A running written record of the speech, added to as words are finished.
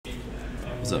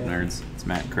What's up, nerds? It's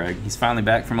Matt and Craig. He's finally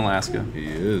back from Alaska. He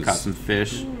is. Caught some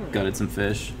fish, gutted some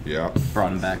fish. Yeah.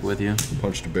 Brought him back with you.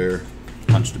 Punched a bear.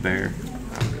 Punched a bear.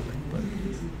 Not really, but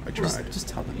I tried. Just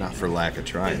tell them. Not for lack of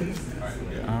trying.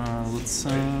 Let's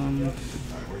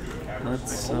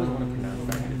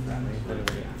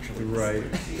Right.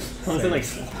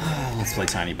 let's play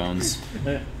Tiny Bones.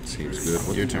 Seems good.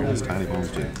 What Your turn. does Tiny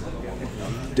Bones do?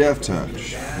 Death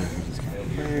Touch.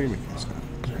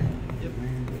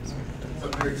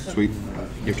 Sweet.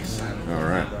 Your turn. All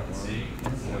right.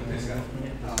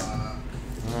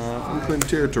 Unclaimed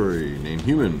territory. Name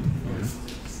human.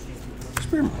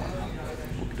 Experiment.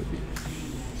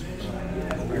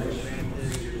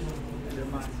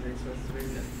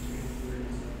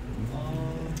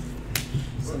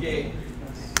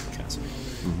 Castle.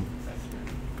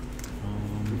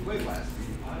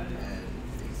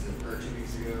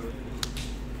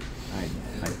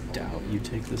 I doubt you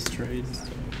take this trade,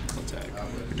 so I'll attack.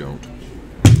 We don't.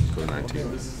 Go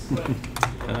 19.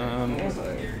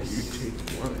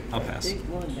 I'll pass.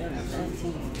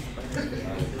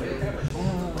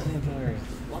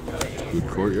 Good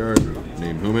courtyard.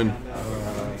 Name human.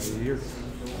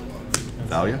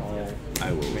 Thalia.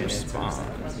 I will respond.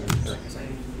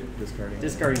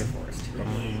 Discarding the forest.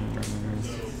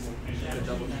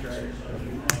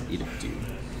 Eat a dude.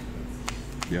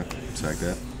 Yeah, sack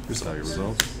that. Here's how your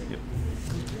results. Yep.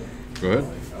 Go ahead.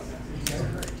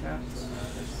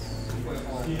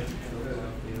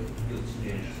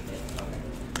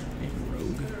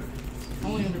 Rogue.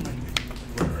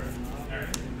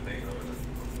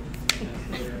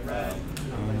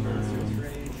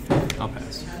 I'll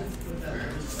pass.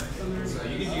 So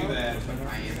you can do that, but I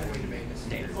am going to make a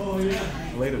stand.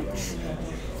 Later.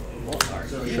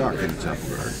 Shock in Temple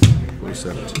Guard.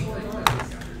 2017.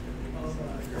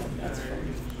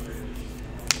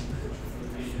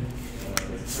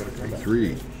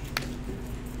 Three.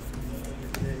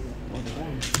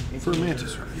 For a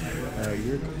Mantis.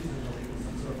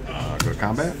 Go to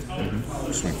combat.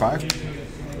 Swing 5.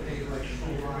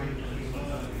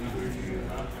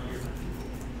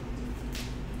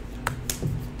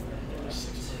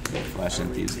 Flash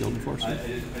and Thieves Guild Enforcer.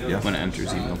 Yeah. When it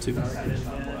enters email 2.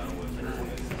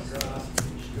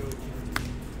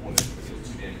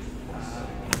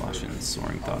 Flash and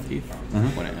Soaring Thought Thief.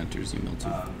 When it enters email 2.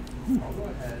 I'll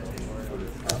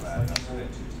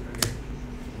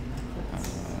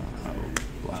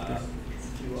block that.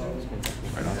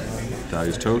 Right on.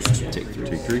 Thalia's toast. Take 3.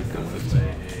 Take 3.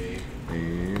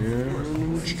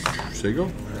 And say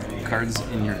go. Cards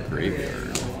in your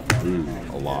graveyard. Ooh,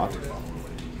 a lot.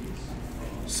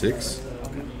 6.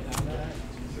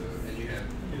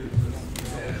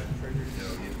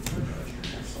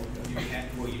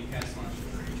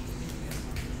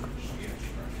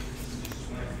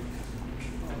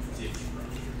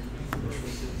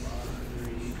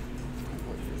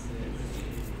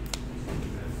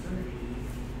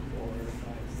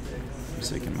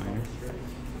 Forsaken Miner.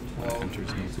 Enters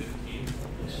email 2.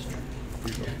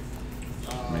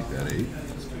 Make that 8.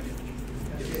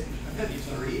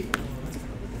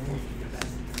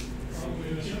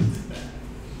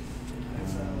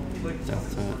 Death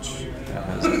Touch. That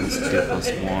has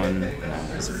 +2/+1. That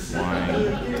is flying.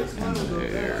 And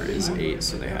there is 8,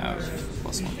 so they have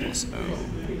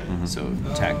 +1/+0. So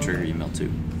attack, trigger, email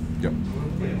 2. Yep.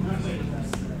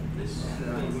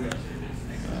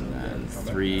 And then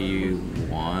 3,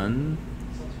 1,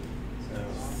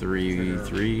 3,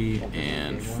 3,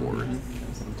 and 4,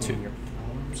 2.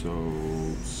 So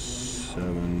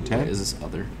 7, 10. Is this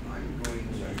other?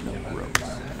 No, rogues.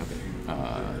 Okay.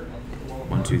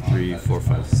 1, 2, 3, 4,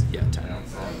 5. Yeah, 10.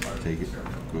 Take it.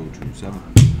 Go to 7.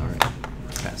 Alright.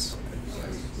 Pass.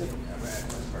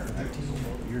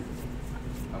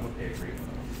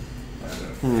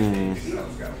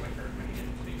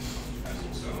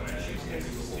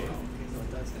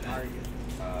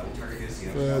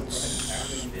 That's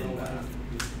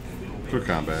quick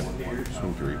combat.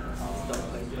 Swing 3.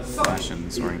 Flash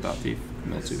and Soaring Thought Thief.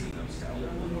 Mill 2.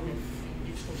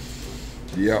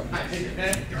 Yep.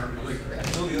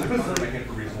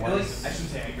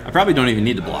 I probably don't even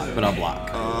need to block, but I'll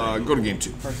block. Go to game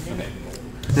 2. Okay.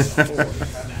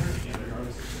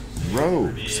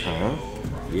 Rogues, huh?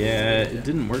 Yeah, it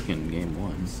didn't work in game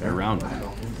 1. Or round 1.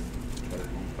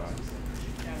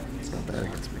 It's not bad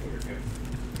against me.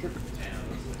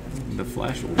 The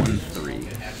Flash 1/3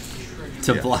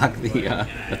 to block the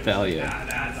Thalia.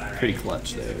 Pretty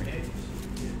clutch there.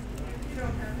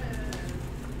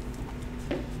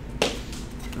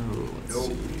 Oh, let's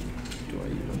see. Do I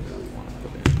even really want to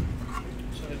put in?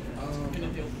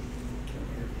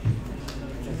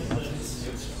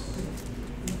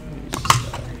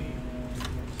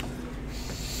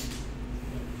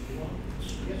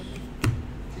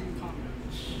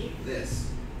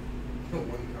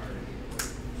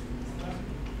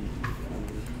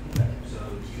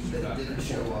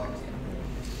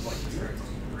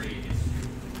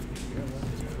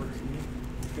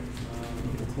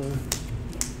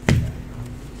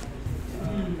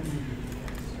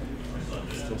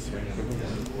 Still swinging.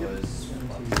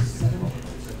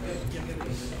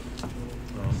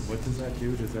 What does that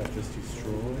do? Does that just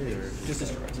destroy or Just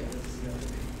destroys, yeah.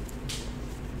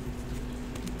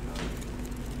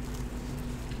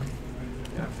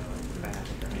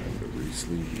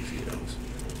 Re-sleeve these guys.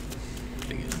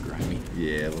 Big and grimy.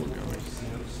 Yeah, a little gummy.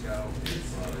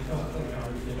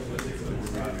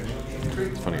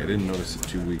 It's funny, I didn't notice it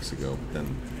 2 weeks ago, but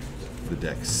then the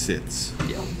deck sits.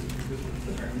 Yeah.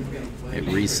 It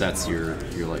resets your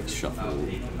like shuffle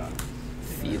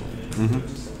feeling.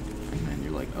 Mm-hmm. And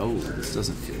you're like, oh, this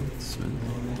doesn't feel smooth.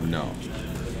 No.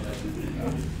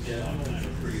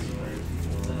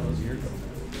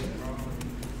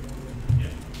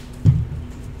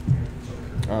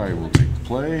 Alright, we'll take the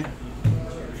play.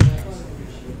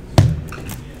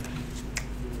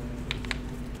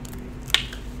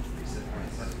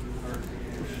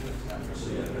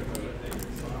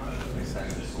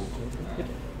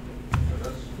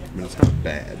 I mean, it's not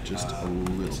bad, just a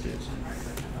little bit.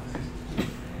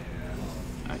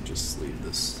 I just sleeved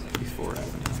this before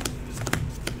FNM.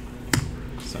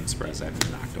 So I'm surprised I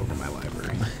haven't knocked over my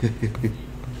library.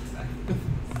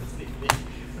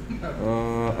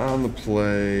 On the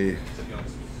play.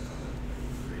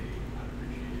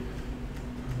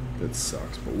 That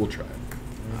sucks, but we'll try it.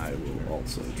 I will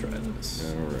also try this.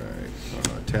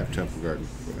 Alright. Tap Temple Garden.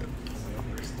 Go ahead.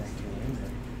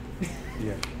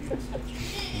 yeah.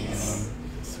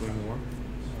 Swing war.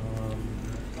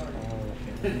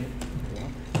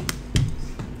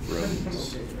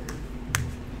 Rose.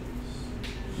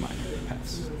 Minor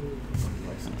pass. I don't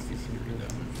know if you can read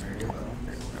that one. There you go.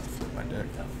 Gotta flip my deck.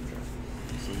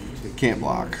 Can't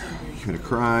block. Commit a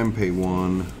crime, pay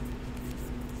 1.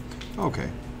 Okay.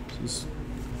 So this is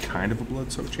kind of a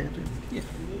blood-soaked champion. Yeah.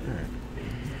 Alright.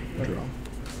 Draw.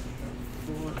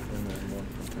 And then one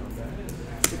from town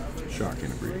back. Shock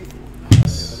and a breed.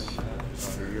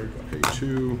 Here you go. Pay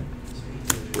 2.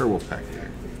 Werewolf pack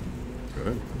there.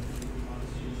 Good.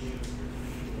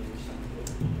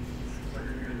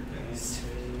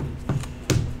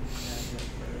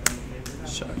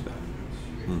 Shock that.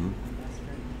 Mm-hmm.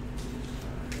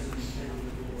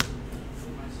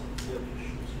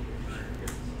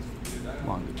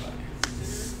 Long goodbye.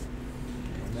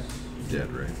 Dead,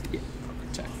 right? Yeah.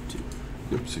 Attack for 2.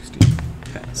 Yep, 16.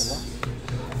 Pass.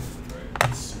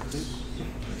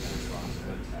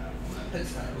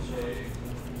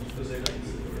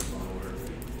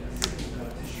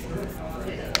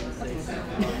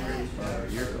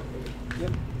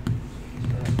 Yep.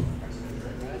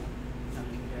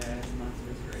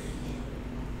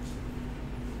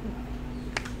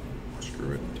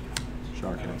 Screw it.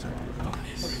 Shock and attack.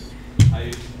 Nice.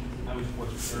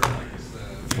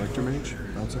 Reflector mage?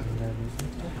 Outside?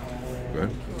 Go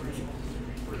ahead.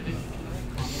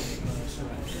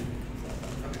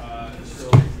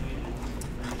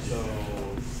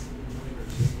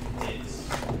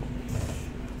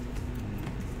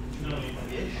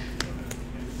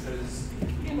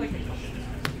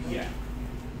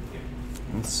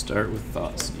 Let's start with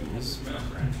Thought Sneeze.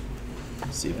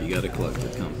 See if you got a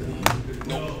collected company.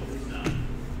 Nope.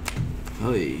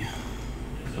 Hey.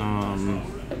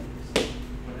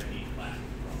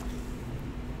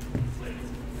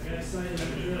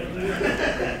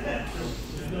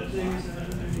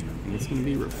 It's gonna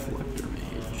be Reflector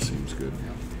Mage. Seems good.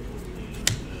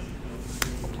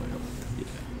 I'll play up. Yeah.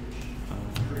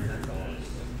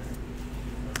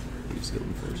 You Skill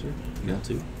Enforcer. Yeah.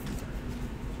 2.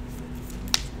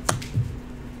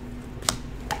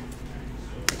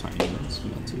 Tiny Ones.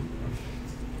 2.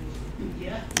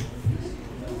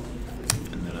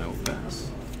 And then I will pass.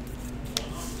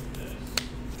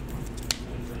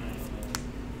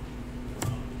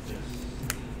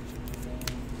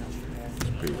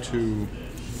 Pay 2.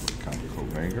 Comical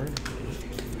Vanguard.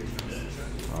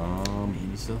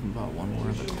 You still haven't bought one more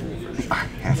of the cool version. I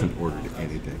haven't ordered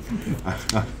anything.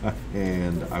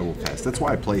 And I will pass. That's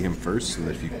why I play him first, so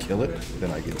that if you kill it,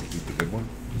 then I get to keep the good one.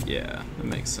 Yeah, that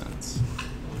makes sense.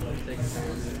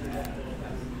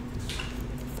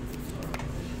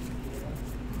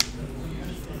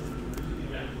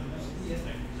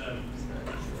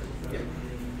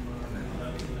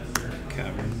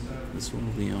 Cavern. This one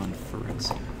will be on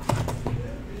Forensic.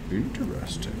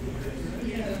 Interesting.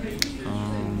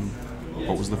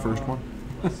 What was the first one?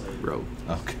 Rogue.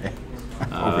 Okay.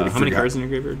 How many cards in your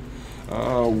graveyard?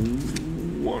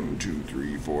 1, 2,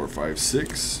 3, 4, 5,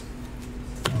 6.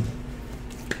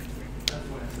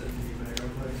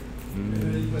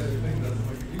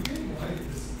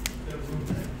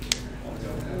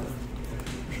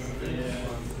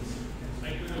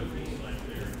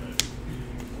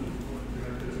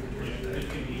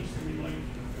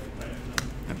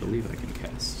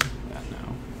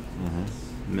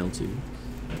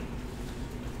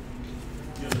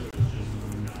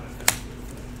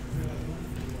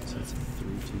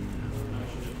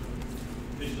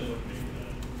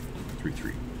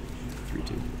 3/3.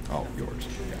 3/2. Oh, yours.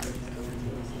 Got it.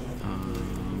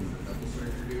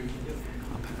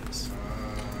 I'll pass.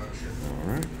 All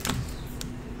right.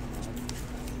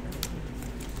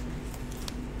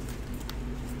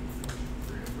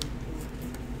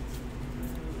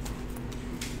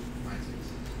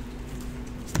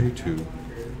 A2.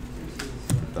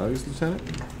 Values, Lieutenant?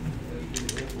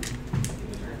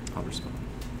 I'll respond.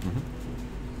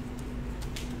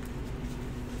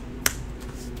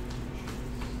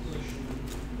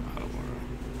 I don't want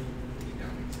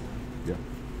Yeah. to.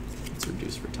 It's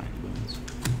reduced for tiny bones.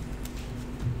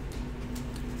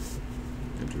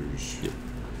 Enters. Yep.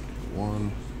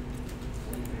 1.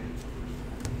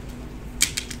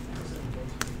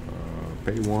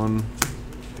 Pay 1.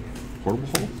 Portable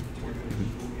hole?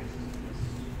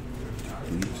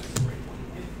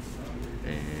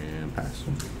 And pass.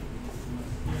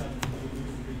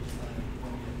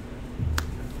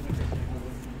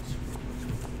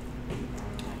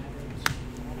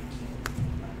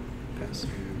 Pass.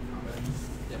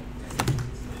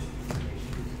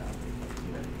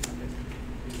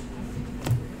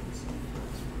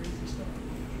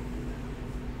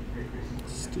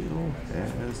 Still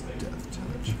has death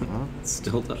touch, huh? It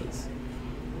still does.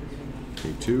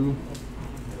 K2.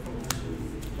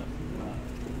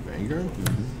 Vanguard?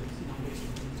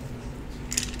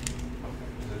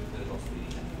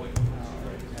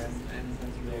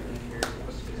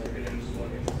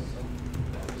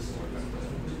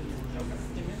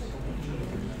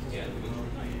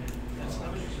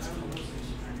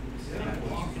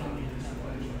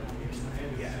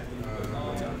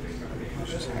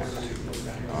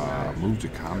 Move to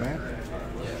combat.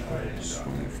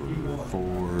 Swing for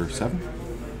 4/7.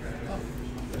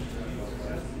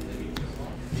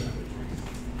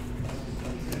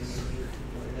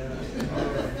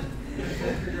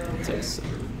 Takes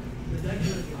 7.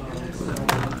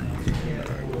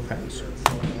 I will pass.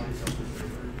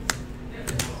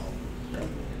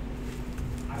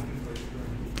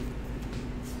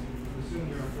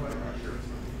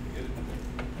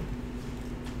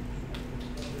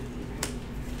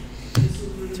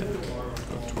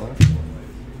 Go 12.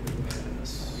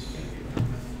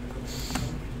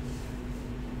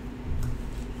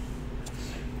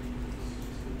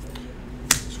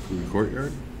 Screwy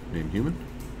Courtyard. Name human.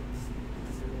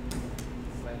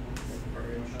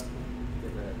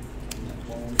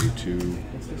 A2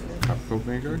 Coppercoat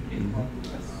Vanguard.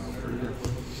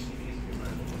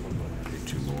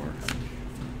 A2 more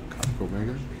Coppercoat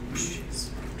Vanguard.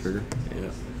 Trigger.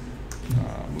 Yeah.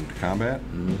 Move to combat.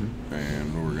 And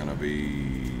we're gonna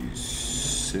be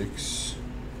 6,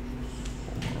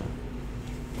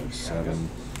 4, 7.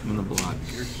 I'm gonna block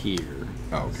here,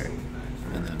 Oh, okay.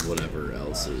 and then whatever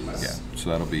else is. Yeah. So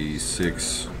that'll be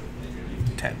 6,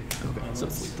 10. Okay, so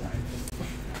it's lethal.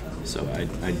 So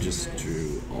I just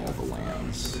drew all the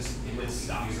lands.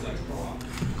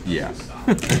 Yeah.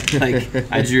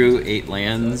 Like I drew 8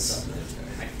 lands,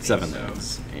 7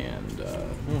 lands, and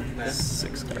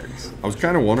 6 cards. I was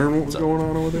kind of wondering what was going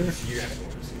on over there.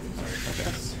 Okay.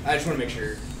 I just want to make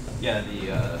sure. Yeah,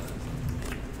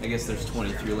 I guess there's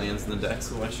 23 lands in the deck,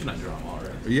 so why shouldn't I draw them all,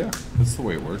 right? Yeah, that's the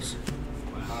way it works.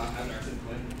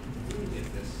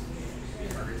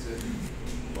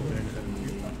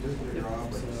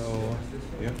 So,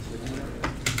 yep.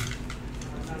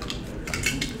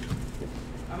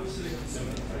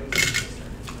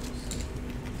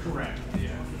 Correct. Yeah.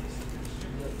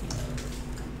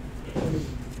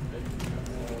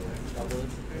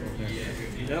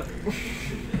 Yep.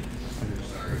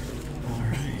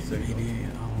 Alright, maybe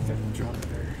I'll draw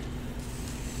there.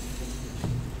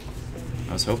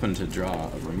 I was hoping to draw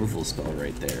a removal spell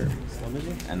right there,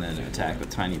 and then attack with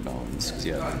Tiny Bones, because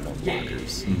you have no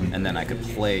blockers. And then I could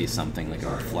play something like a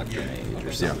Reflector Mage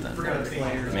or something.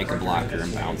 Make a blocker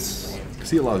and bounce. Because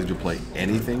he allows you to play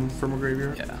anything from a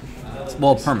graveyard? Yeah.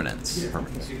 Well, permanents.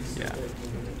 Permanent. Yeah.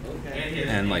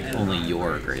 And like only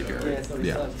your graveyard.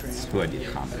 Yeah. It's who I do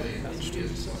combat match to.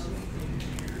 So.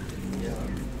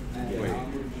 Wait,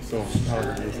 so how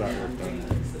does that work then?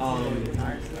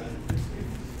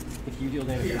 If you deal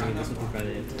damage to me, this will prevent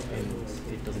it, and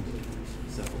it doesn't do it.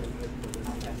 So,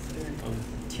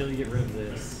 until you get rid of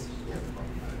this,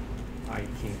 I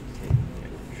can't take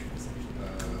damage,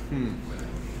 essentially.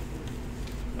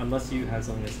 Unless you have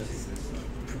something that says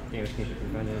damage can't be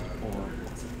prevented, or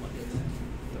lots of money.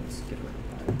 Let's get rid of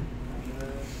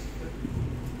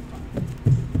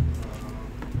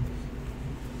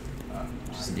that.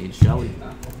 Just need Shelly.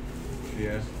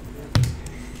 Yeah.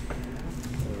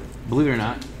 Believe it or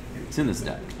not, it's in this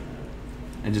deck.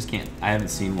 I just can't. I haven't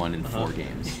seen one in 4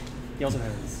 games. He also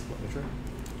has what, Mitra?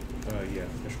 Yeah,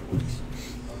 Mishra works.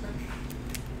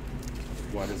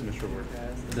 Why does Mishra work?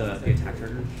 The attack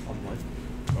trigger on one.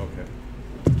 Okay.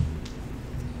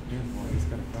 Yeah, well, he's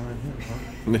gotta find him, huh?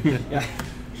 Yeah.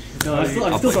 No, I'm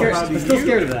still scared. I'm still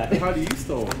scared of that. How do you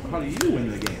win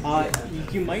the game?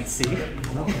 You might see.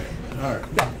 Alright.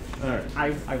 Alright.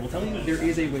 I will tell you there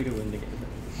is a way to win the game.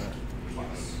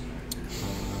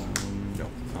 No.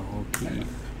 I'll keep.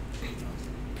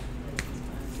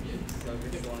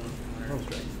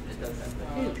 Is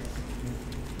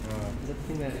that the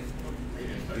thing that?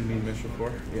 You mean Mishra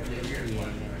 4? Yeah. I'm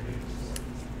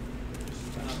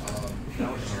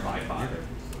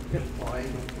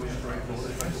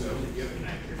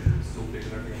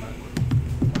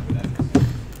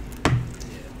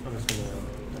just gonna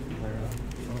fire up.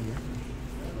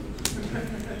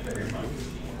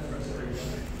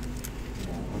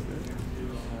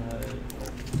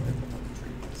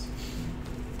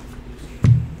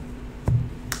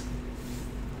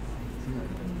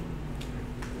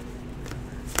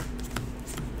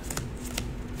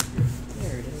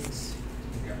 There it is.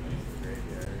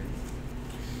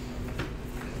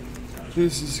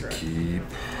 This is keep.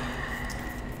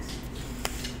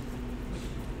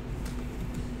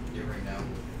 Yeah, right now.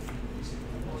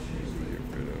 Get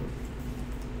rid of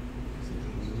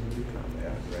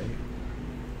combat, right?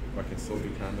 If I can still do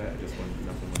combat, I just want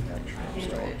nothing with action.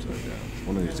 So upside down.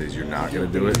 One of these days you're not gonna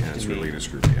do it, and it's really gonna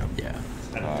screw me up. Yeah.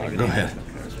 Go ahead.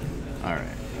 All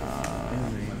right. I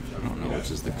don't know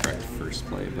which is the correct first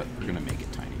play, but we're gonna make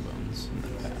it tiny bones and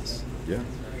then pass. Yeah.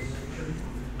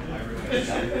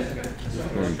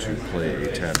 Going to play a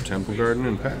tap Temple Garden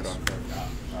and pass.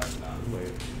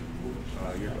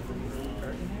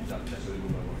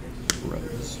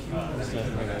 Rose.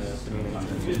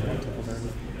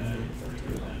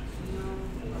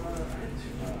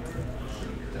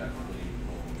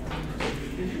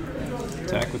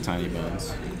 Attack with tiny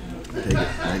bones. Take it.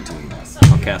 19.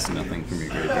 I'll cast nothing from your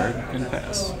graveyard and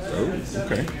pass. Oh,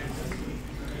 okay.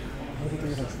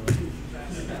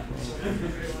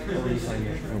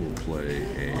 I will play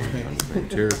a unclaimed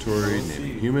territory, name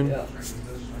it human.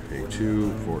 Pay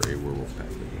 2 for a werewolf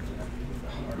pack.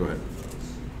 Go ahead.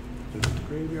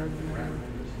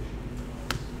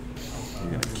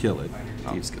 You're gonna kill it.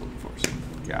 Thieves Guild Force.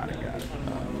 Got it.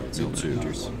 Seal Me too.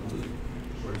 Hunters.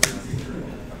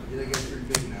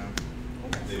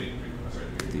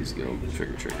 Thieves Guild.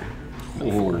 Trigger.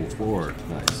 Oh, 4.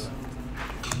 Nice.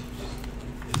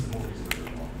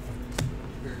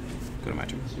 Go to my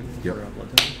turn. Yep.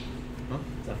 Huh?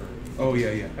 Oh,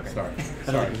 yeah. Okay.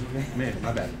 Sorry. Man,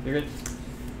 my bad. You're good.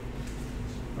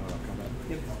 Combat.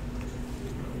 Yep.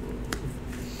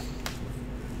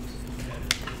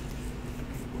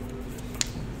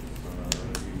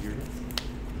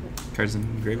 Cards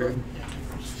in graveyard.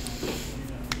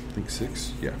 I think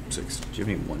 6. Yeah, 6. Do you have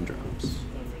any 1-drops?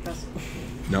 Pass.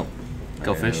 Nope.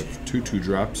 Go I fish. have 2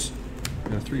 2-drops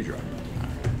and a 3-drop.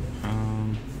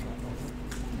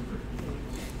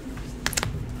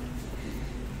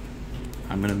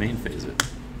 I'm gonna main phase it.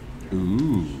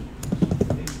 Ooh.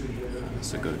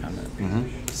 So go to combat.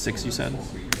 6, you said?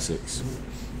 6.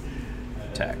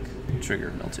 Attack.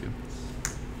 Trigger. Mill 2.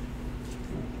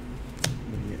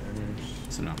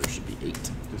 So now there should be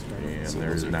 8. And So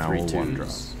there's those are now 3 a 1 drop.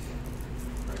 2s.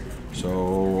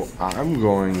 So I'm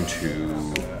going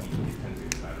to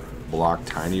block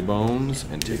Tiny Bones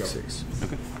and take 6.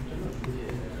 Okay.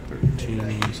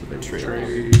 13, so they Trade.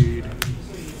 trade.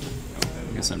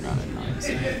 I guess I'm not in 9.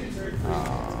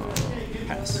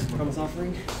 Pass. Promise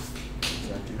offering.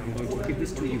 I'm going to give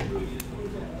this to you.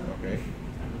 Okay.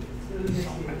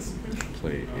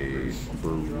 Play a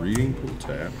breeding pool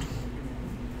tapped.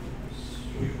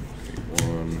 Pay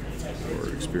 1 or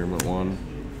experiment 1.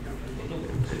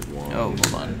 Pay 1. Oh,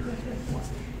 hold on.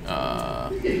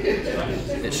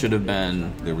 It should have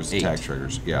been. There was 8. attack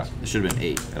triggers. Yeah. It should have been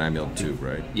 8. And I milled 2,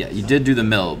 right? Yeah, you did do the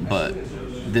mill, but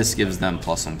this gives them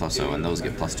 +1/+0, and those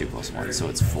get +2/+1, so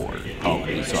it's 4. Oh,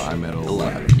 so I'm at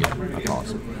 11. Yeah. That's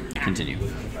awesome. Continue.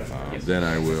 Then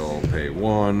I will pay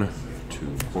 1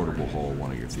 to portable hole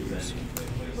one of your thieves.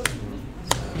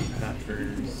 That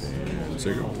triggers. And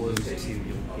Sigil. 2 you'll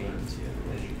gain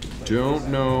 2. Don't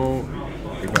know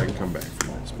if I can come back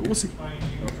from this, but we'll see.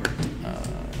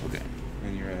 Okay.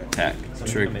 And you're at Attack.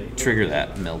 Trigger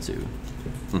that. Mill 2.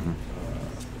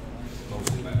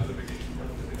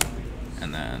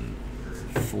 And then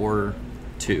 4,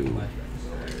 2,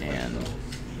 and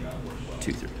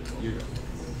 2, 3.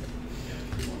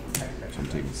 So I'm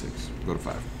taking 6. Go to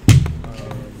 5.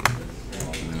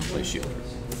 And then I'll play shield.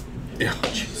 Yeah,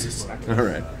 Jesus. All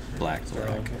right. Black.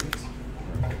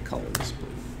 Colors. Blue.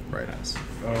 Right. Pass.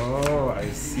 Oh, I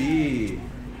see.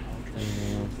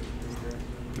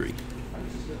 3.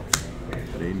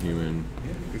 Paid human.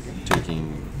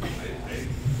 Taking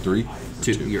 3?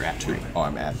 2. You're at 3. Oh,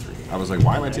 I'm at 3. I was like,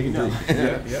 why am I taking 3?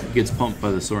 Gets pumped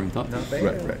by the soaring thought.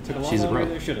 Right. She's a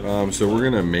bro. So we're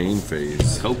gonna main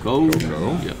phase. Coco.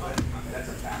 Coco. Yep. 1,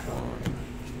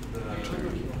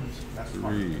 2,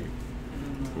 3,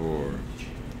 4,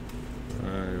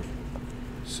 5,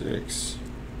 6.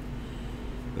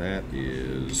 That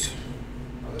is.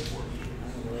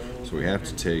 So we have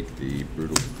to take the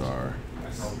brutal Cathar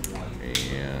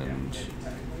and.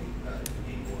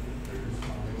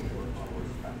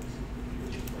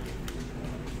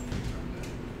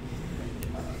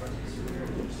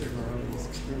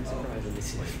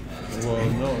 Well,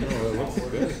 no, it looks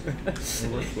good. It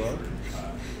looks well.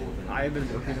 I've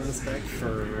been working on the spec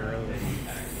for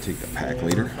Take the pack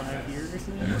leader. 5 years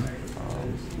now.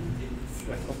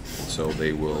 So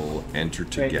they will enter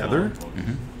together.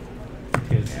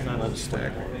 It's not on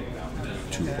Stack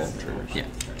 2 bolt triggers. Yeah.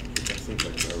 That seems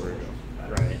like forever ago.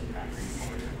 Right.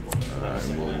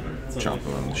 And we'll chop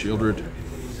them on the shieldred.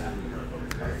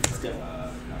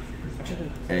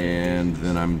 And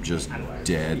then I'm just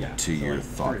dead to your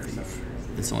Thought Thief.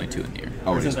 It's only 2 in the air.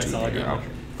 Oh, it is Since I 2. saw it Yeah.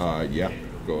 Yeah.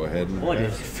 Go ahead. And What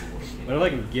if I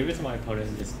can give it to my opponent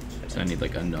and just? So I need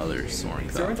like another soaring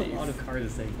There thought. aren't a lot of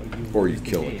cards that say, "Oh, you Or lose you the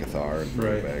kill a game." Cathar and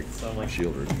bring it Right. back So I'm like,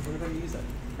 shieldred. where do I use that?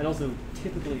 And also,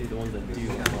 typically the ones that do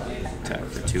Attack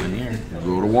for 2 in the air.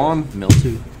 Go to 1. Mill 2. I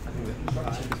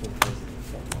think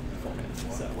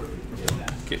so.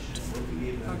 Kicked.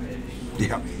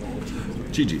 Yeah.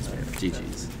 GG's, man.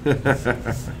 GG's.